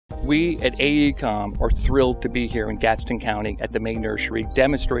We at AECOM are thrilled to be here in Gadsden County at the May Nursery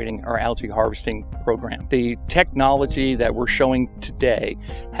demonstrating our algae harvesting program. The technology that we're showing today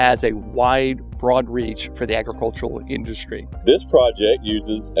has a wide, broad reach for the agricultural industry. This project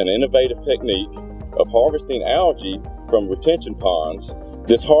uses an innovative technique of harvesting algae from retention ponds.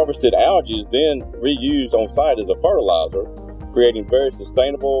 This harvested algae is then reused on site as a fertilizer, creating very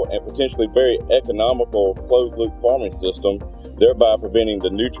sustainable and potentially very economical closed-loop farming system, thereby preventing the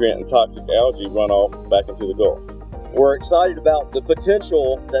nutrient and toxic algae runoff back into the Gulf. We're excited about the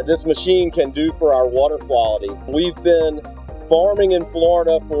potential that this machine can do for our water quality. We've been farming in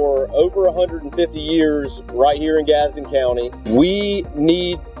Florida for over 150 years right here in Gadsden County. We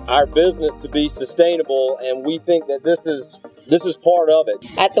need our business to be sustainable, and we think that this is part of it.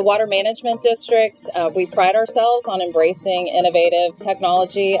 At the Water Management District, we pride ourselves on embracing innovative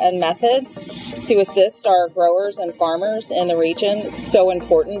technology and methods to assist our growers and farmers in the region. It's so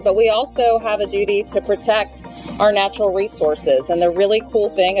important, but we also have a duty to protect our natural resources. And the really cool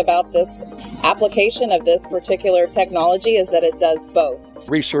thing about this application of this particular technology is that it does both.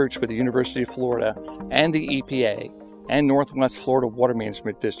 Research with the University of Florida and the EPA and Northwest Florida Water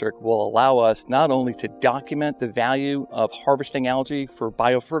Management District will allow us not only to document the value of harvesting algae for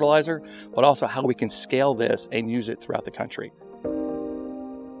biofertilizer, but also how we can scale this and use it throughout the country.